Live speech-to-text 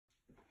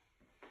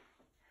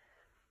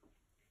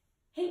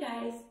Hey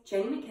guys,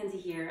 Jenny McKenzie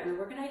here, and the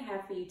workout I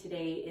have for you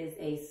today is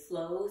a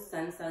slow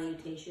sun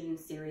salutation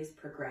series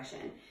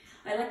progression.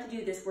 I like to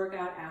do this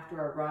workout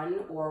after a run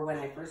or when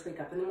I first wake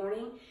up in the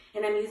morning,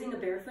 and I'm using a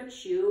barefoot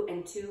shoe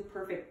and two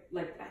perfect,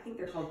 I think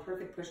they're called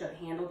perfect push-up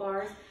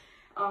handlebars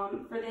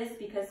for this,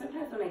 because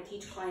sometimes when I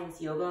teach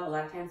clients yoga, a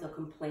lot of times they'll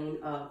complain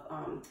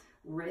of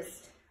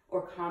wrist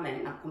or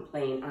comment, not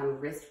complain, on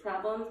wrist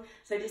problems.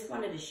 So I just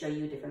wanted to show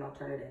you a different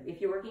alternative. If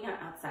you're working out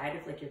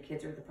outside, if your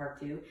kids are at the park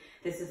too,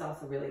 this is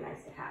also really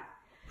nice to have.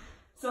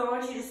 So I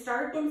want you to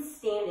start in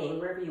standing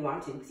wherever you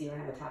want to, because you don't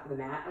have the top of the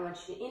mat. I want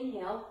you to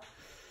inhale,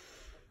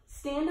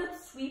 stand up,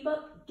 sweep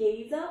up,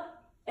 gaze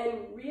up, and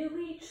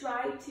really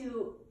try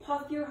to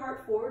puff your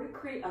heart forward to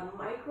create a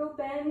micro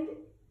bend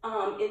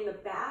in the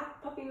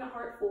back, puffing the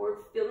heart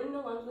forward, filling the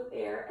lungs with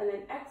air, and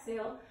then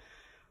exhale,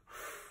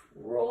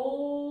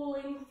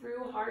 rolling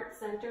through heart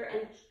center,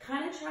 and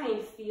kind of try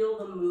and feel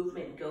the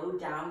movement go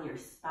down your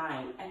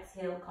spine.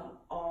 Exhale, come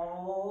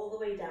all the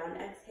way down.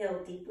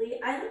 Exhale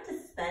deeply. I like to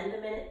spend a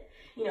minute,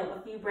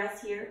 a few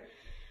breaths here,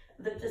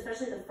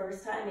 especially the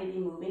first time, maybe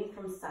moving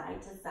from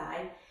side to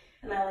side.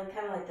 And I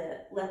kind of like to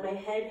let my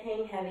head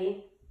hang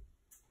heavy.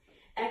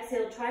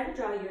 Exhale, try to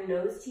draw your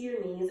nose to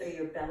your knees or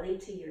your belly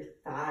to your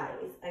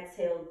thighs.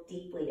 Exhale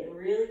deeply and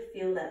really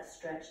feel that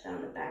stretch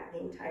down the back, the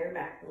entire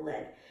back of the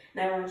leg.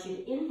 Now I want you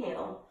to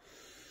inhale,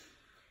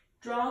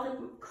 draw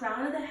the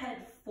crown of the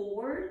head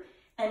forward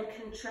and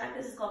contract.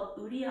 This is called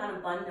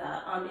Uddiyana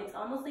Bandha. It's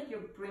almost like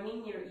you're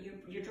bringing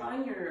you're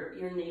drawing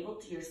your navel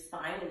to your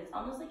spine, and it's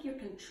almost like you're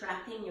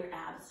contracting your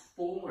abs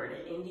forward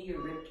and into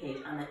your rib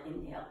cage on that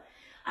inhale.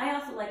 I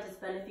also like to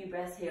spend a few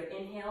breaths here.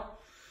 Inhale,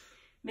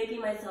 making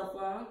myself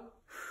long.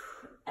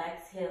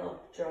 Exhale,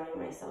 drawing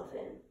myself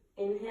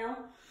in. Inhale,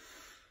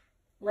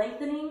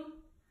 lengthening.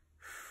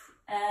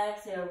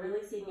 Exhale,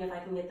 really seeing if I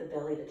can get the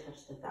belly to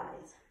touch the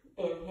thighs.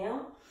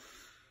 Inhale,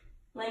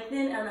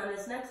 lengthen, and on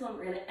this next one,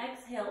 we're going to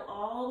exhale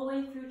all the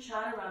way through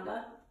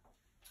chaturanga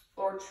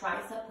or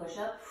tricep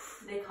push-up.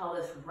 They call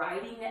this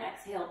riding the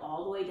exhale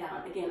all the way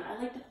down. Again,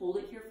 I like to hold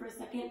it here for a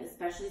second,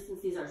 especially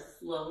since these are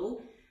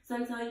slow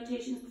sun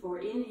salutations. Before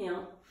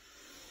inhale,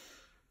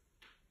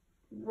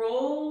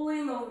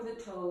 rolling over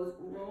the toes,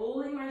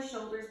 rolling my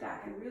shoulders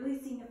back, and really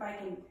seeing if I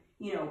can,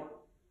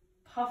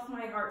 puff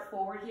my heart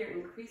forward here,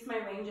 increase my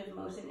range of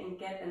motion, and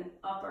get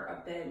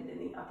a bend in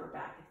the upper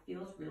back. It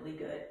feels really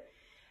good.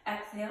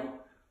 Exhale,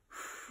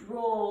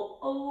 roll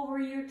over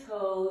your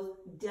toes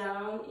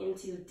down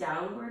into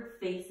downward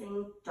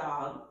facing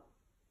dog.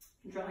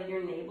 Draw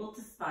your navel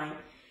to spine.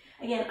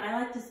 Again, I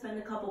like to spend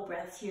a couple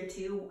breaths here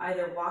too,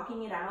 either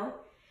walking it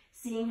out,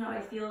 seeing how I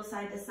feel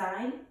side to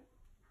side.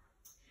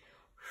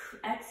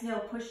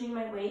 Exhale, pushing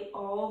my weight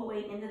all the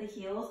way into the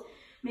heels.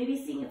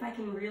 Maybe seeing if I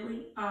can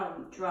really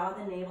draw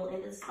the navel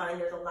into the spine.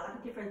 There's a lot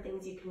of different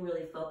things you can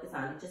really focus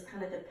on. It just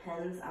kind of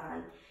depends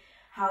on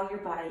how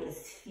your body is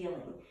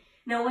feeling.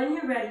 Now, when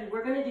you're ready,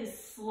 we're going to do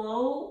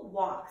slow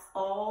walks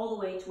all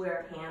the way to where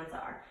our hands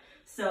are.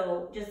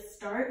 So just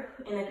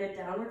start in a good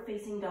downward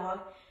facing dog,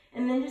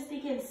 and then just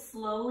begin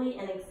slowly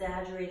and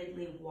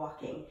exaggeratedly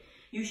walking.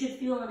 You should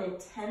feel an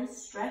intense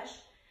stretch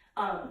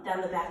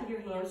down the back of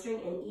your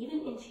hamstring and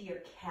even into your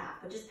calf,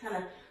 but just kind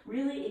of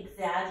really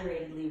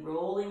exaggeratedly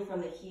rolling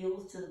from the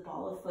heels to the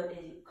ball of foot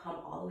as you come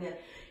all the way up.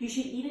 You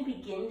should even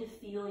begin to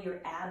feel your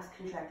abs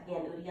contract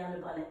again,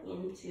 Uddiyana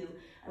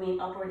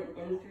Bandha, upward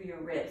and in through your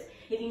ribs.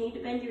 If you need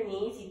to bend your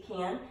knees, you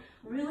can.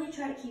 Really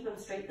try to keep them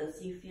straight though,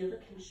 so you feel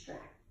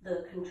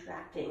the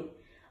contracting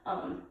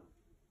and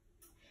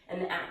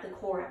the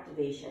core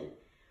activation.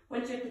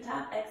 Once you're at the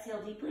top,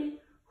 exhale deeply,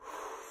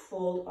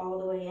 fold all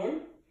the way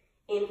in.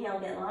 Inhale,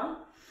 get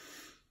long.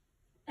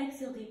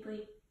 Exhale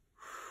deeply,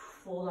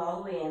 fold all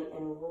the way in,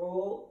 and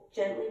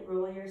gently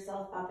roll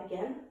yourself up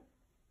again.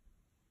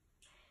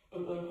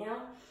 And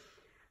inhale.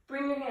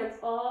 Bring your hands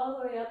all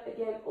the way up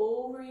again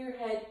over your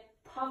head.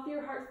 Puff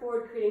your heart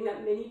forward, creating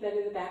that mini bend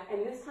in the back.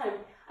 And this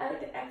time, I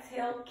like to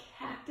exhale,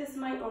 cactus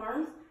my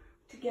arms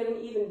to get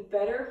an even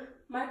better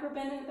micro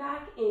bend in the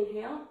back.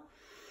 Inhale.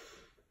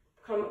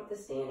 Come up to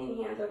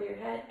standing, hands over your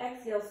head.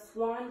 Exhale,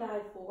 swan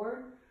dive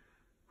forward.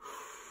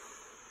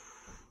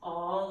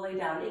 All the way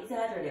down.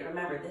 Exaggerate it.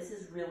 Remember, this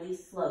is really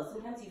slow.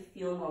 Sometimes you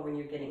feel more when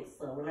you're getting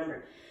slow.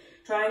 Remember,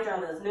 try and draw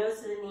those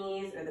nose to the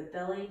knees or the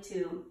belly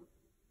to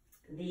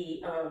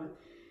the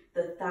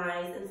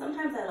thighs. And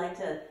sometimes I like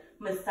to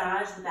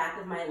massage the back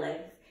of my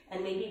legs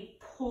and maybe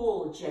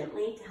pull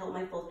gently to help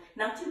my pulse.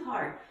 Not too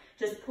hard.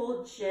 Just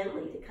pull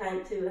gently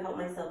to help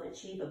myself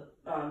achieve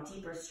a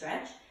deeper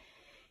stretch.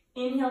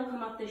 Inhale,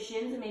 come up the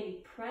shins and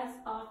maybe press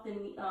off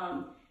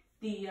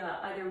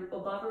either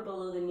above or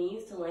below the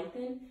knees to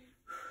lengthen.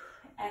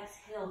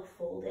 Exhale,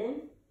 fold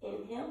in.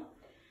 Inhale,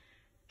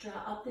 draw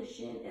up the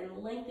shin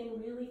and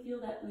lengthen. Really feel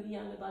that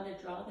Uddiyana Bandha.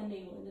 Draw the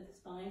navel into the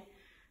spine.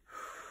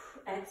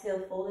 Exhale,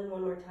 fold in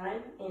one more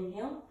time.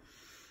 Inhale,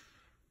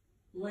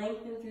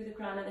 lengthen through the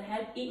crown of the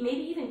head.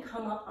 Maybe even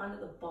come up onto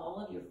the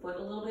ball of your foot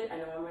a little bit. I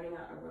know I'm running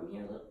out of room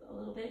here a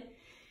little bit.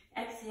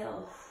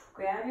 Exhale,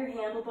 grab your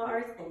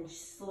handlebars and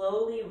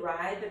slowly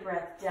ride the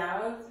breath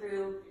down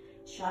through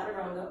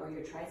chaturanga or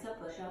your tricep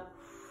push-up.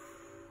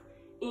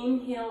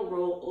 Inhale,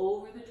 roll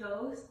over the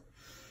toes.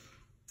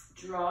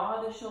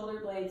 Draw the shoulder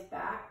blades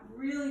back.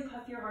 Really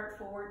puff your heart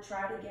forward.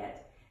 Try to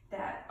get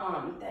that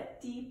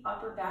that deep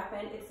upper back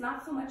bend. It's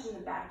not so much in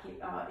the back, in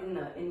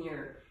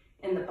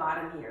the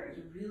bottom here.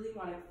 You really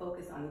want to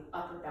focus on the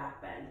upper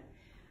back bend.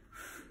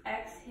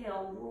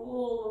 Exhale,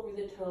 roll over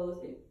the toes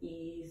and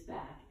ease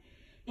back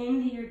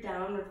into your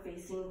downward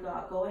facing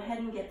dog. Go ahead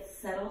and get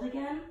settled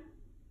again.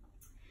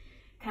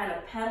 Kind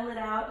of pedal it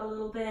out a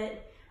little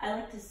bit. I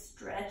like to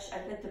stretch.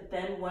 I like to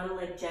bend one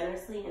leg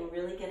generously and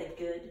really get a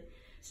good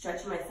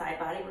stretch in my side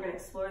body. We're going to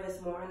explore this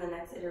more in the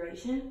next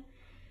iteration.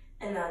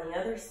 And on the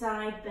other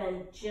side,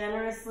 bend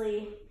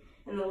generously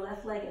in the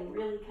left leg and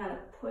really kind of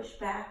push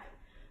back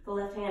the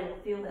left hand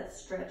and feel that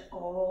stretch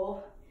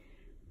all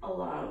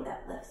along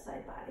that left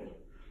side body.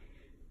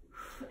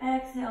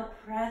 Exhale,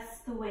 press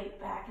the weight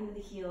back into the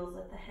heels,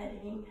 let the head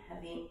hang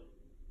heavy.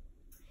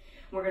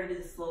 We're going to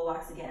do the slow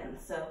walks again.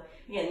 So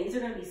again, these are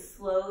going to be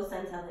slow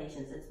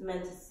sensalations. It's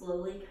meant to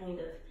slowly kind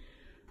of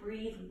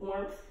breathe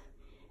warmth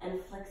and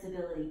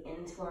flexibility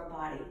into our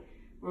body.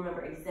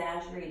 Remember,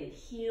 exaggerated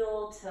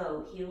heel,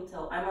 toe, heel,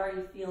 toe. I'm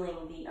already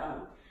feeling the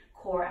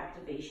core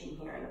activation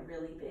here in a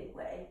really big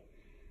way.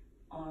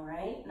 All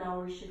right,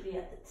 now we should be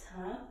at the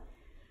top.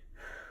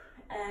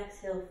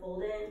 Exhale,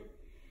 fold in.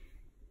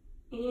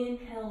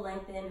 Inhale,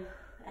 lengthen.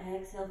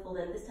 Exhale, fold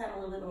in. This time a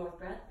little bit more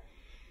breath.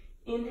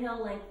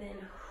 Inhale, lengthen.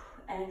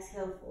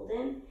 Exhale, fold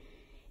in.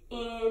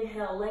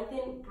 Inhale,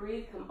 lengthen.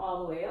 Breathe, come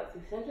all the way up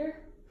through center.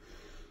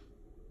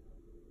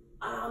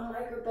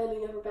 Micro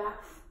bending upper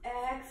back.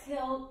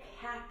 Exhale,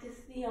 cactus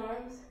the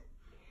arms.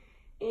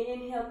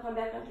 Inhale, come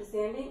back up to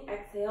standing.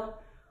 Exhale,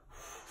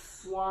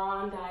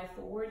 swan dive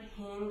forward,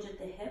 hinge at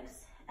the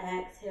hips.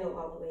 Exhale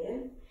all the way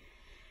in.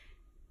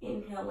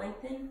 Inhale,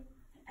 lengthen.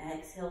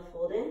 Exhale,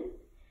 fold in.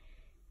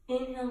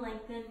 Inhale,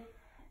 lengthen.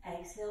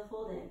 Exhale,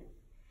 fold in.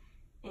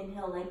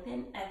 Inhale,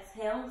 lengthen.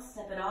 Exhale,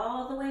 step it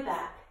all the way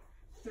back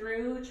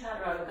through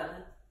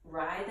chaturanga.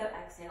 Ride that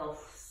exhale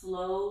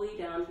slowly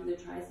down through the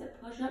tricep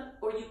push-up,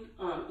 or you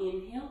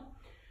inhale,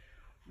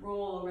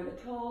 roll over the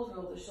toes,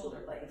 roll the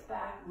shoulder blades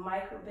back,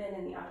 micro bend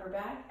in the upper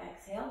back.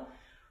 Exhale,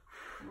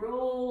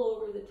 roll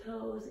over the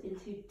toes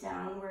into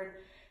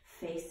downward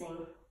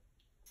facing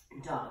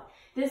dog.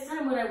 This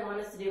time what I want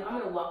us to do, I'm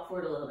going to walk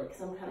forward a little bit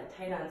because I'm kind of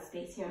tight on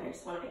space here and I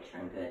just want to make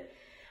sure I'm good.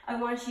 I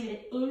want you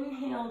to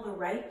inhale the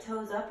right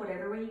toes up,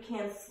 whatever way you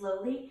can,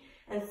 slowly,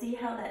 and see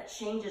how that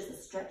changes the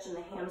stretch in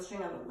the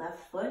hamstring on the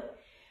left foot.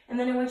 And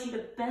then I want you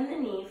to bend the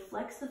knee,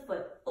 flex the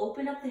foot,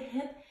 open up the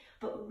hip,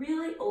 but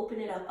really open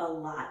it up a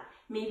lot.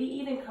 Maybe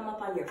even come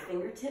up on your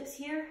fingertips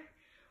here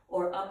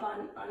or up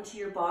onto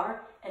your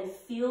bar and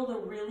feel the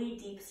really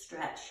deep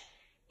stretch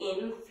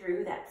in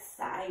through that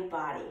side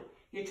body.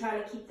 You're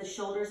trying to keep the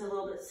shoulders a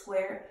little bit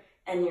square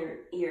and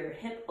your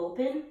hip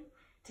open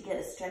to get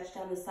a stretch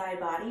down the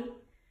side body.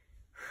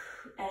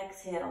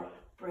 Exhale,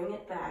 bring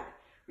it back,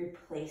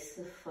 replace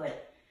the foot.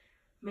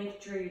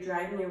 Make sure you're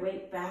driving your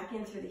weight back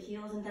in through the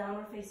heels and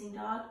downward facing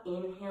dog.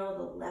 Inhale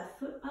the left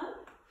foot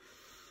up.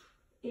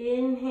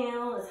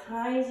 Inhale as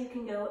high as you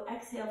can go.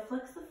 Exhale,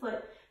 flex the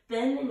foot,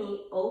 bend the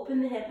knee,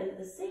 open the hip, and at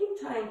the same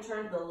time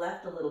turn to the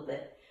left a little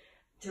bit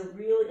to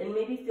really, and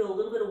maybe feel a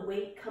little bit of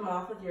weight come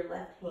off of your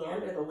left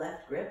hand or the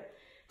left grip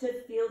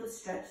to feel the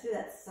stretch through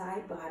that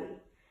side body.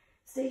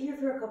 Stay here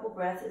for a couple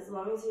breaths as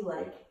long as you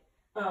like.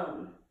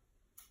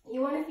 You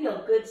want to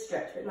feel a good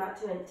stretch, but not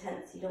too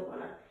intense. You don't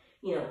want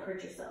to,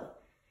 hurt yourself.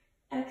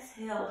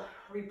 Exhale,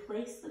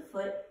 replace the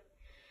foot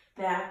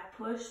back,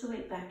 push the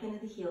weight back into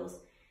the heels,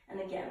 and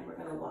again, we're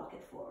going to walk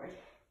it forward.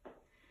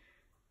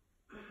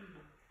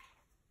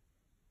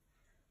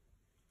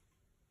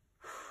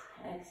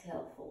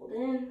 Exhale, fold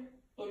in.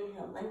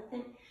 Inhale,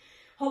 lengthen.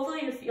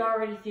 Hopefully you're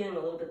already feeling a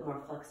little bit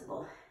more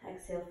flexible.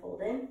 Exhale,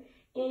 fold in.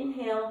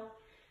 Inhale,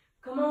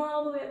 come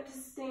all the way up to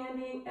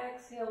standing.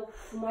 Exhale,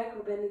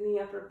 micro bend in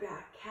the upper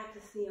back.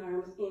 Cactus the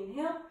arms.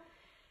 Inhale,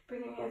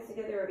 bring your hands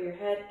together over your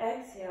head.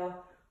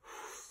 Exhale,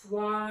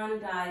 swan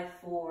dive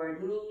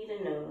forward, knee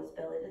to nose,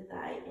 belly to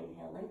thigh.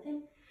 Inhale,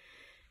 lengthen.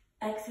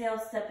 Exhale,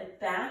 step it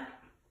back.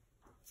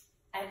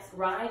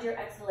 Ride your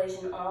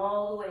exhalation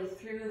all the way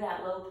through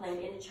that low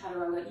plank into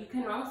chaturanga. You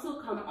can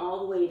also come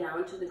all the way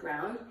down to the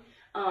ground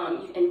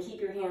and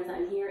keep your hands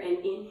on here and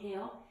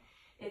inhale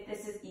if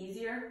this is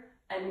easier,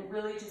 and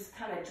really just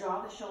kind of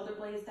draw the shoulder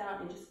blades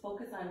down and just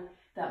focus on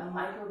that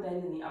micro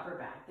bend in the upper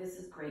back. This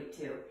is great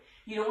too.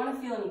 You don't want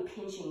to feel any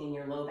pinching in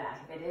your low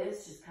back. If it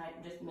is,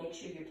 just make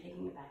sure you're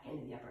taking it back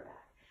into the upper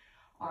back.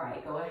 All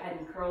right, go ahead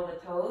and curl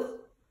the toes,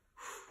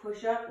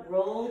 push up,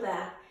 roll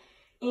back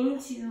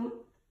into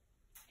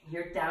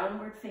your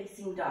downward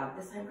facing dog.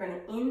 This time we're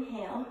going to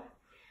inhale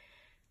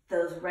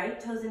those right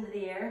toes into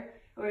the air.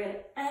 We're going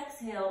to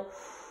exhale,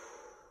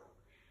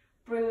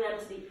 bring them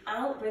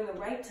to bring the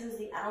right toes to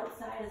the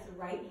outside of the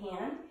right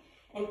hand,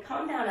 and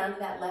come down onto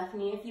that left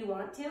knee if you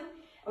want to.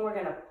 And we're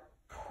going to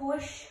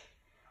push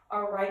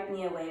our right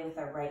knee away with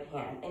our right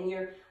hand.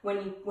 And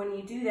when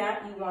you do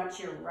that, you want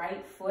your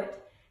right foot,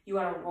 You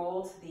want to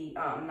roll to the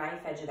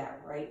knife edge of that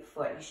right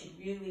foot. You should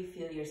really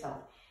feel yourself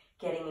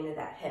getting into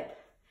that hip.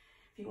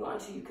 If you want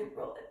to, you can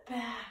roll it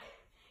back.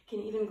 You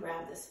can even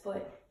grab this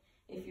foot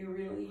if you're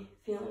really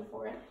feeling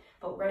for it.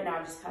 But right now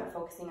I'm just kind of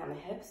focusing on the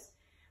hips.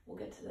 We'll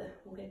get to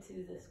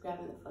this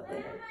grabbing the foot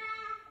later.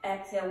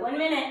 Exhale, 1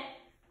 minute.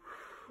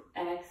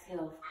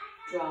 Exhale,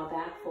 draw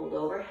back, fold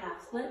over,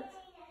 half split.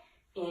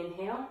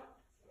 Inhale,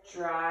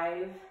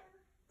 drive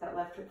that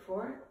left foot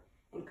forward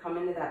and come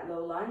into that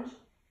low lunge.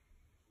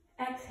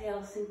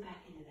 Exhale, sink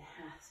back into the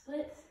half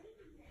splits.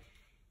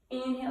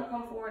 Inhale,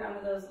 come forward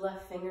onto those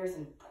left fingers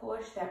and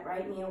push that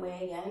right knee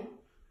away again.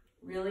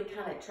 Really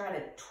kind of try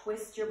to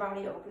twist your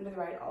body open to the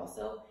right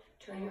also.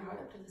 Turn your heart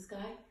up to the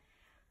sky.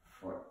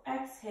 For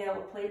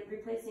exhale,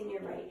 replacing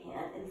your right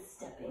hand and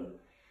stepping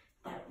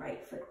that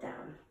right foot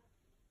down.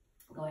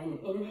 Go ahead and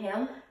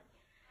inhale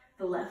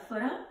the left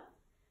foot up.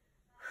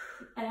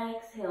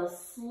 Exhale,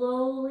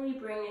 slowly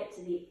bring it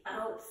to the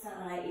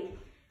outside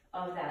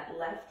of that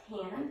left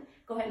hand.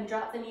 Go ahead and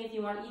drop the knee if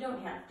you want. You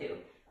don't have to.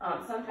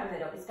 Sometimes I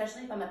don't,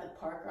 especially if I'm at the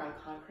park or on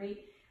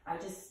concrete. I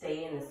just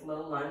stay in this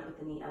low lunge with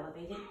the knee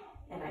elevated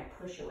and I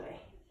push away.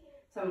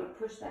 So I'm going to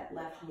push that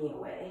left knee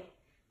away,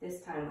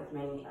 this time with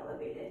my knee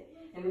elevated,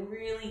 and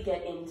really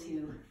get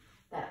into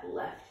that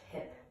left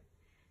hip,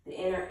 the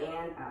inner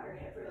and outer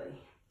hip, really.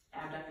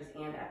 Abductors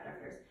and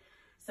abductors.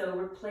 So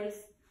replace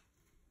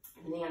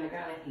the knee on the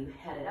ground if you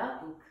head it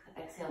up and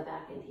exhale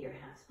back into your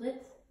half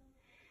splits.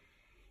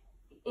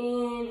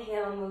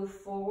 Inhale, move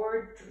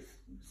forward,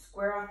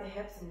 square off the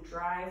hips and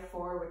drive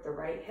forward with the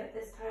right hip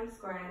this time,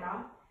 squaring it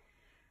off.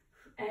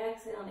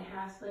 Exhale into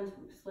half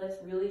splits,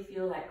 really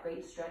feel that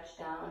great stretch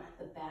down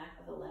the back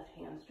of the left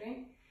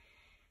hamstring.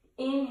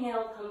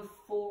 Inhale, come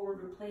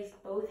forward, replace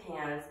both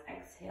hands.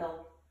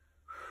 Exhale,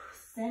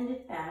 send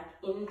it back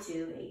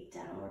into a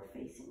downward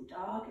facing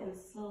dog and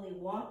slowly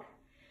walk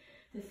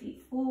the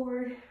feet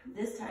forward.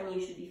 This time you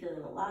should be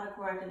feeling a lot of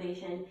core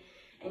activation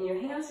and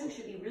your hamstring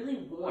should be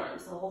really warm.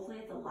 So hopefully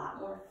it's a lot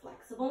more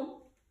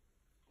flexible.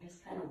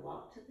 Just kind of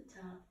walk to the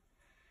top.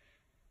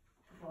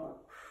 Before,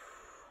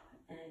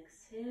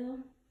 exhale,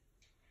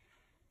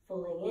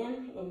 folding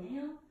in,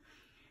 inhale,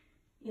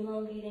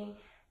 elongating,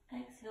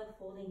 exhale,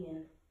 folding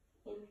in,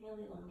 inhale,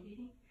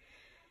 elongating.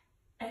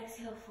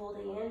 Exhale,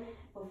 folding in,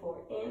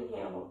 before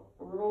inhale,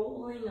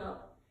 rolling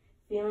up,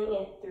 feeling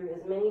it through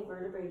as many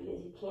vertebrae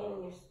as you can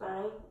in your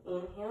spine.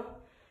 Inhale,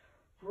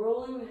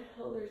 rolling the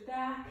shoulders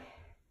back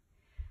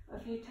a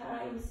few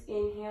times.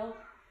 Inhale,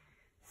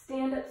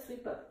 stand up,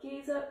 sweep up,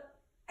 gaze up.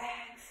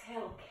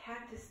 Exhale,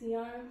 cactus the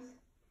arms.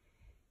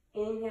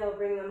 Inhale,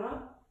 bring them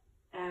up.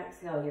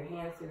 Exhale, your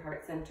hands through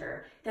heart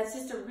center. That's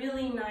just a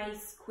really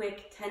nice,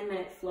 quick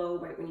 10-minute flow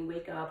right when you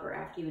wake up or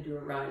after you do a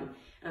run.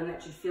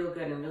 That should feel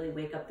good and really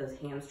wake up those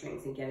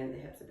hamstrings and get into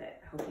the hips a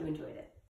bit. I hope you enjoyed it.